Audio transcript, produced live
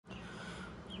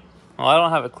Well, I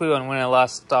don't have a clue on when I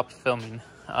last stopped filming.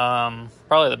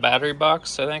 Probably the battery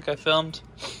box, I think I filmed.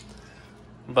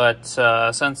 But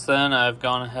since then, I've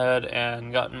gone ahead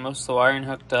and gotten most of the wiring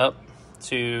hooked up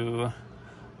to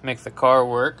make the car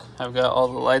work. I've got all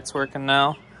the lights working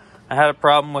now. I had a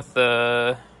problem with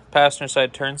the passenger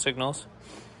side turn signals,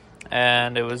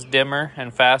 and it was dimmer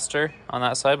and faster on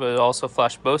that side, but it also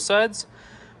flashed both sides,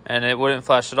 and it wouldn't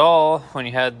flash at all when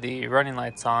you had the running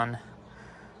lights on.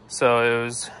 So it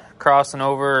was crossing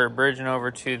over or bridging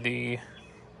over to the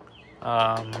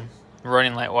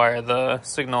running light wire. The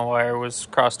signal wire was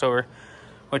crossed over,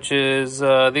 which is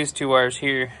these two wires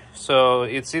here. So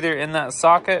it's either in that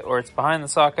socket or it's behind the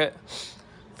socket.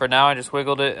 For now, I just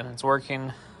wiggled it and it's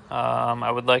working. I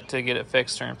would like to get it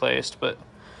fixed or replaced, but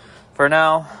for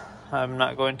now, I'm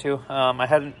not going to. I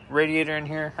had a radiator in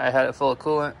here. I had it full of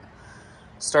coolant.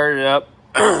 Started it up.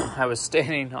 I was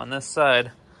standing on this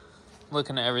side,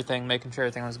 looking at everything, making sure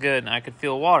everything was good, and I could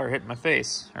feel water hitting my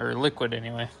face, or liquid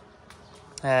anyway.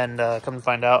 And come to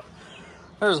find out,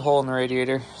 there's a hole in the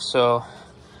radiator. So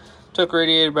took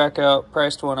radiator back out,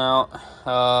 priced one out.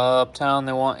 Uptown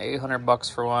they want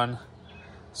 $800 for one.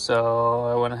 So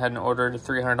I went ahead and ordered a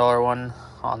 $300 one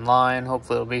online.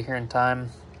 Hopefully it'll be here in time.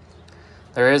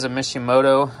 There is a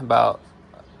Mishimoto about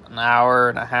an hour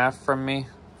and a half from me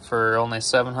for only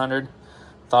 $700.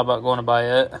 Thought about going to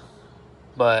buy it,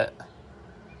 but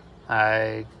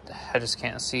I just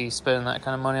can't see spending that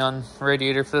kind of money on a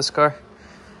radiator for this car.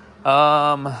 But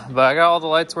I got all the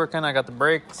lights working. I got the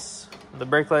brakes, the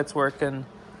brake lights working.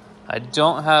 I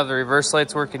don't have the reverse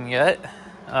lights working yet.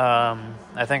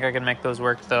 I think I can make those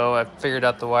work though. I figured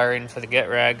out the wiring for the get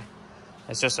rag.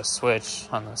 It's just a switch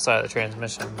on the side of the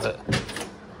transmission, but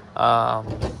I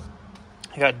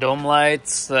got dome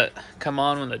lights that come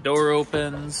on when the door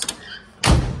opens.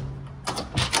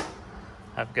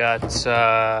 I've got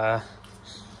the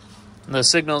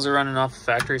signals are running off the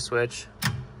factory switch.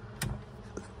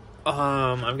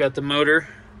 I've got the motor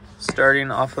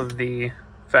starting off of the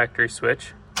factory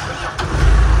switch.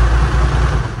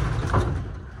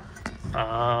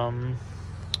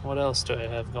 What else do I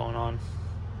have going on?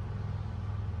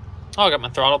 Oh, I got my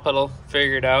throttle pedal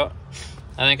figured out.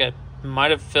 I think I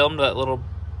might have filmed that little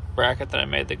bracket that I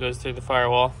made that goes through the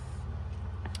firewall.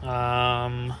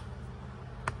 Got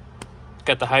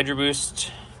the Hydro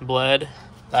Boost bled.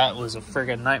 That was a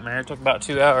friggin' nightmare. It took about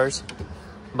 2 hours,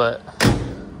 but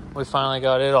we finally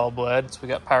got it all bled. So we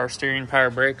got power steering, power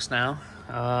brakes now.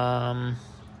 I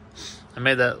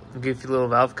made that goofy little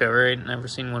valve cover. I ain't never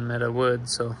seen one made of wood,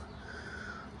 so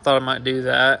thought I might do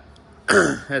that.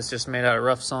 It's just made out of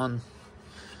rough sawn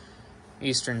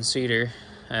eastern cedar,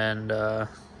 and I'm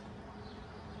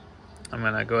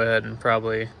gonna go ahead and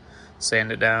probably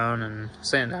sand it down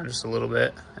just a little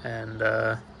bit, and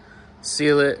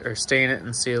seal it, or stain it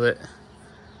and seal it,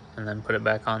 and then put it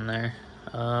back on there.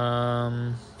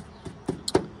 Oh,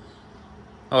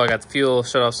 I got the fuel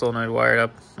shut-off solenoid wired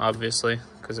up, obviously,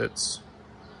 because it's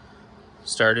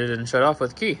started and shut off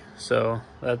with a key, so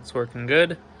that's working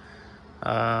good.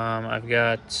 I've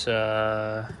got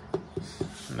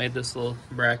made this little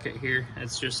bracket here.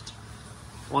 It's just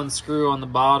one screw on the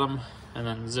bottom, and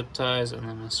then zip ties, and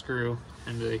then a screw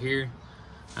into here.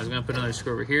 I was gonna put another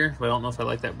screw over here, but I don't know if I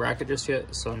like that bracket just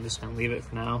yet, so I'm just gonna leave it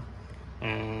for now.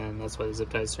 And that's why the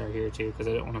zip ties are here too, because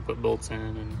I didn't want to put bolts in,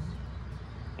 and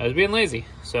I was being lazy.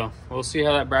 So we'll see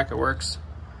how that bracket works.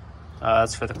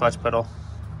 That's for the clutch pedal,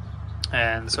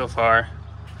 and so far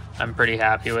I'm pretty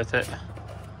happy with it.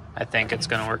 I think it's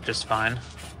gonna work just fine.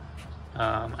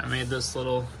 I made this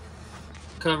little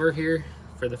cover here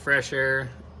for the fresh air,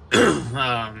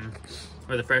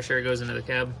 where the fresh air goes into the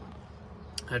cab.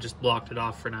 I just blocked it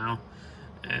off for now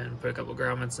and put a couple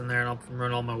grommets in there, and I'll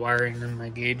run all my wiring and my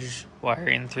gauge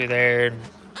wiring through there and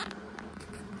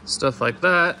stuff like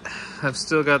that. I've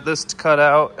still got this to cut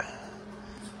out.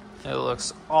 It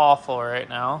looks awful right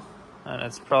now, and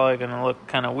it's probably gonna look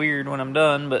kind of weird when I'm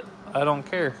done, but I don't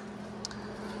care.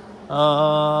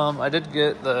 I did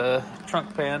get the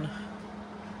trunk pan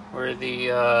where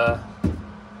the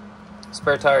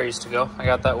spare tire used to go. I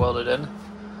got that welded in.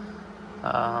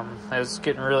 It was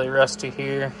getting really rusty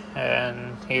here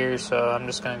and here, so I'm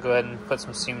just gonna go ahead and put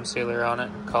some seam sealer on it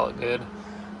and call it good.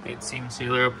 Need seam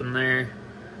sealer up in there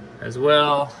as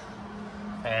well,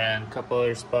 and a couple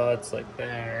other spots like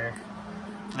there.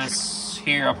 This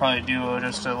here I'll probably do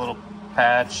just a little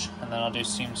patch, and then I'll do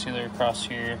seam sealer across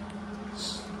here.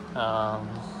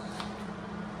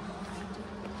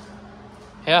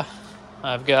 Yeah,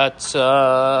 I've got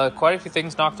quite a few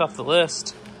things knocked off the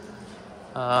list.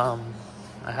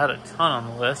 I had a ton on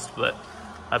the list, but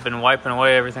I've been wiping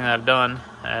away everything that I've done,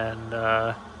 and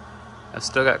I've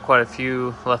still got quite a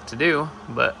few left to do,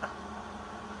 but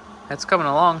it's coming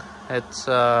along. It's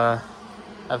I've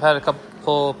had a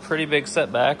couple pretty big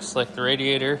setbacks, like the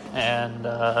radiator, and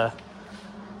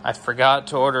I forgot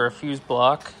to order a fuse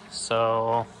block,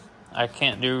 so I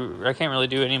can't really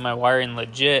do any of my wiring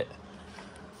legit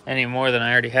any more than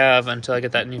I already have until I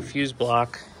get that new fuse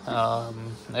block.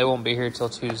 It won't be here till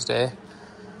Tuesday.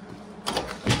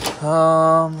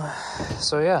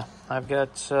 So yeah, I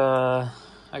gotta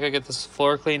get this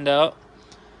floor cleaned out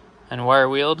and wire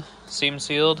wheeled, seam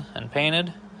sealed, and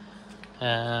painted.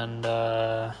 And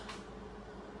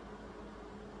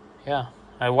yeah,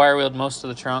 I wire wheeled most of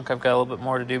the trunk. I've got a little bit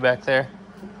more to do back there.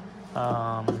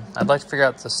 I'd like to figure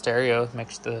out the stereo,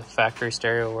 makes the factory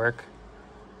stereo work.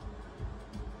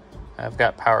 I've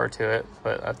got power to it,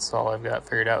 but that's all I've got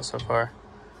figured out so far.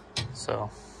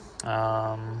 So,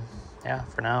 yeah,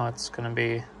 for now it's gonna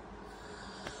be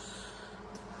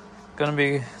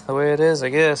the way it is, I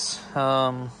guess.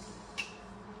 Trying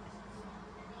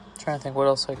to think what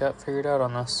else I got figured out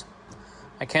on this.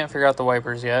 I can't figure out the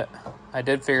wipers yet. I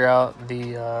did figure out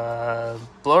the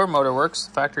blower motor works,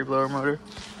 the factory blower motor,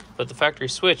 but the factory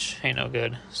switch ain't no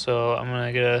good. So I'm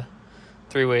gonna get a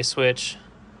 3-way switch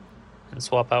and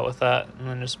swap out with that, and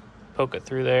then just poke it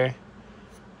through there.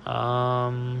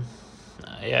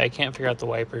 Yeah, I can't figure out the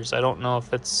wipers. I don't know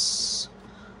if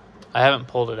I haven't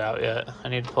pulled it out yet. I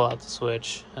need to pull out the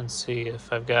switch and see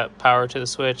if I've got power to the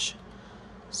switch,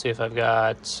 see if I've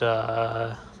got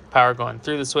power going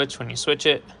through the switch when you switch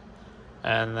it,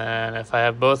 and then if I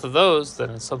have both of those, then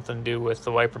it's something to do with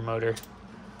the wiper motor.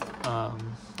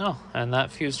 Oh, and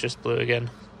that fuse just blew again.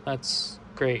 That's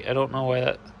great. I don't know why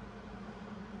that...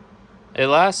 It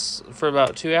lasts for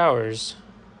about 2 hours,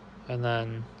 and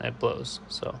then it blows,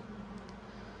 so...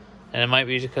 And it might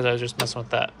be because I was just messing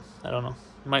with that. I don't know.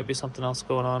 It might be something else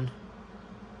going on.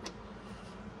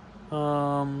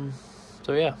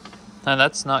 So yeah. And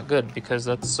that's not good, because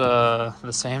that's the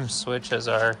same switch as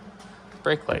our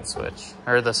brake light switch.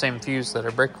 Or the same fuse that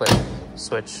our brake light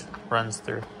switch runs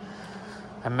through.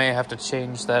 I may have to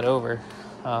change that over.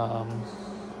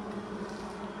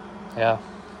 Yeah.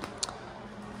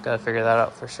 Gotta figure that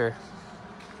out for sure.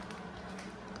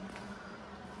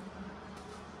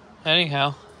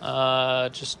 Anyhow,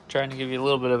 just trying to give you a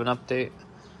little bit of an update.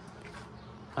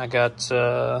 I got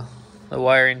the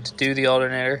wiring to do the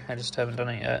alternator. I just haven't done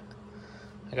it yet.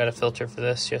 I got a filter for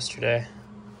this yesterday.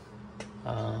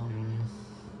 Oh,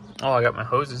 I got my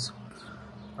hoses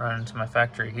running into my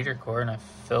factory heater core, and I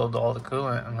filled all the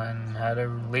coolant and then had a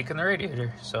leak in the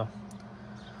radiator, so...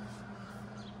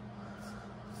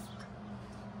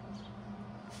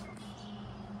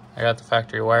 I got the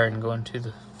factory wiring going to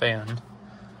the fan.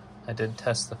 I did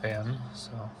test the fan,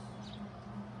 so...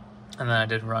 And then I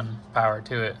did run power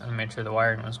to it and made sure the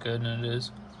wiring was good, and it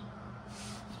is.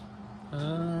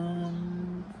 I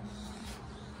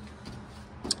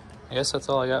guess that's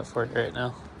all I got for it right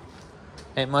now.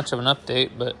 Ain't much of an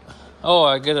update, but... Oh,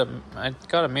 I got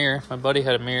a mirror. My buddy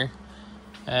had a mirror.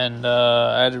 And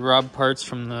I had to rob parts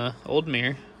from the old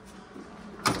mirror.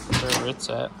 Wherever it's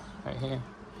at. Right here.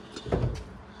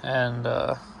 And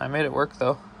I made it work,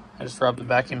 though. I just robbed the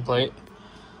backing plate.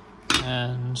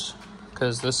 And...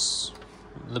 because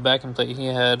the backing plate he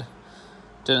had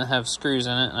didn't have screws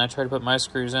in it, and I tried to put my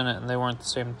screws in it, and they weren't the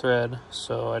same thread,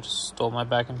 so I just stole my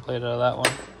backing plate out of that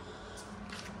one.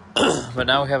 But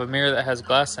now we have a mirror that has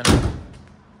glass in it,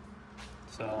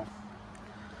 so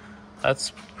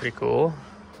that's pretty cool.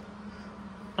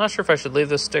 I'm not sure if I should leave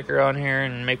this sticker on here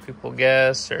and make people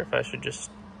guess, or if I should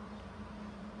just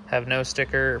have no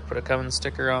sticker or put a Cummins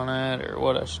sticker on it, or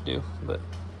what I should do, but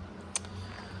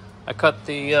I cut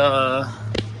the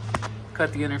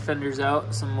inner fenders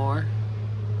out some more.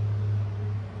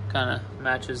 Kind of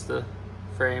matches the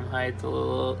frame height a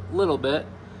little bit.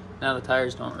 Now the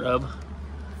tires don't rub.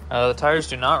 The tires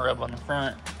do not rub on the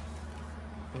front.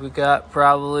 We got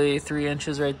probably 3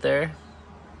 inches right there,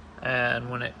 and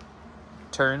when it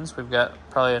turns, we've got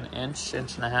probably an inch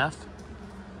and a half.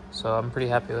 So I'm pretty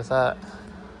happy with that.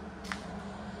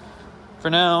 For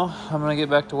now, I'm gonna get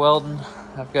back to welding.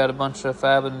 I've got a bunch of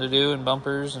fabbing to do and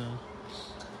bumpers and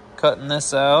cutting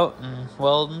this out and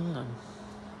welding, and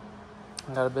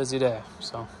I got a busy day,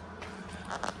 so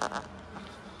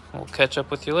we'll catch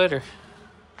up with you later.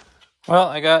 Well,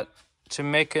 I got to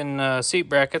making seat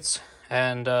brackets,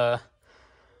 and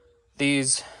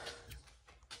these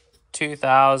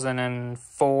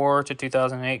 2004 to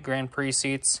 2008 Grand Prix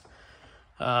seats,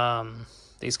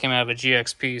 these came out of a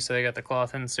GXP, so they got the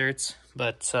cloth inserts,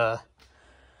 but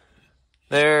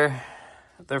their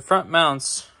front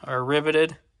mounts are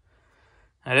riveted.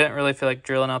 I didn't really feel like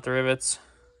drilling out the rivets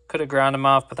Could have ground them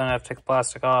off, but then I have to take the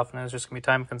plastic off, and it was just going to be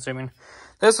time consuming.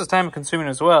 This was time consuming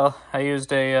as well. I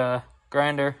used a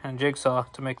grinder and jigsaw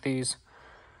to make these.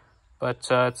 But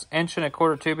it's 1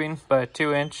 1/4 tubing by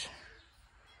 2 inch.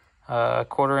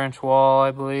 1/4 inch wall,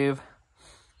 I believe.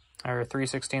 Or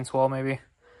 3/16 wall, maybe.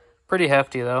 Pretty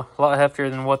hefty, though. A lot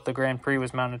heftier than what the Grand Prix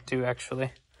was mounted to,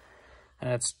 actually. And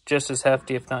it's just as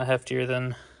hefty, if not heftier,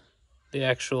 than the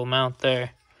actual mount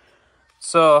there.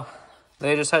 So,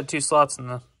 they just had 2 slots in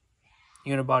the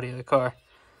unibody of the car.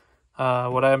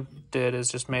 What I did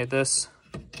is just made this.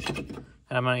 And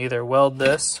I'm going to either weld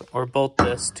this or bolt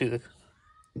this to the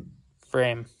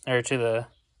frame, or to the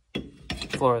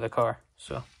floor of the car.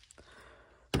 So,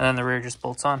 and then the rear just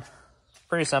bolts on.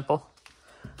 Pretty simple.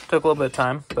 Took a little bit of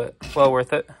time, but well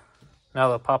worth it. Now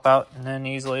they'll pop out and then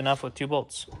easily enough with 2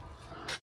 bolts.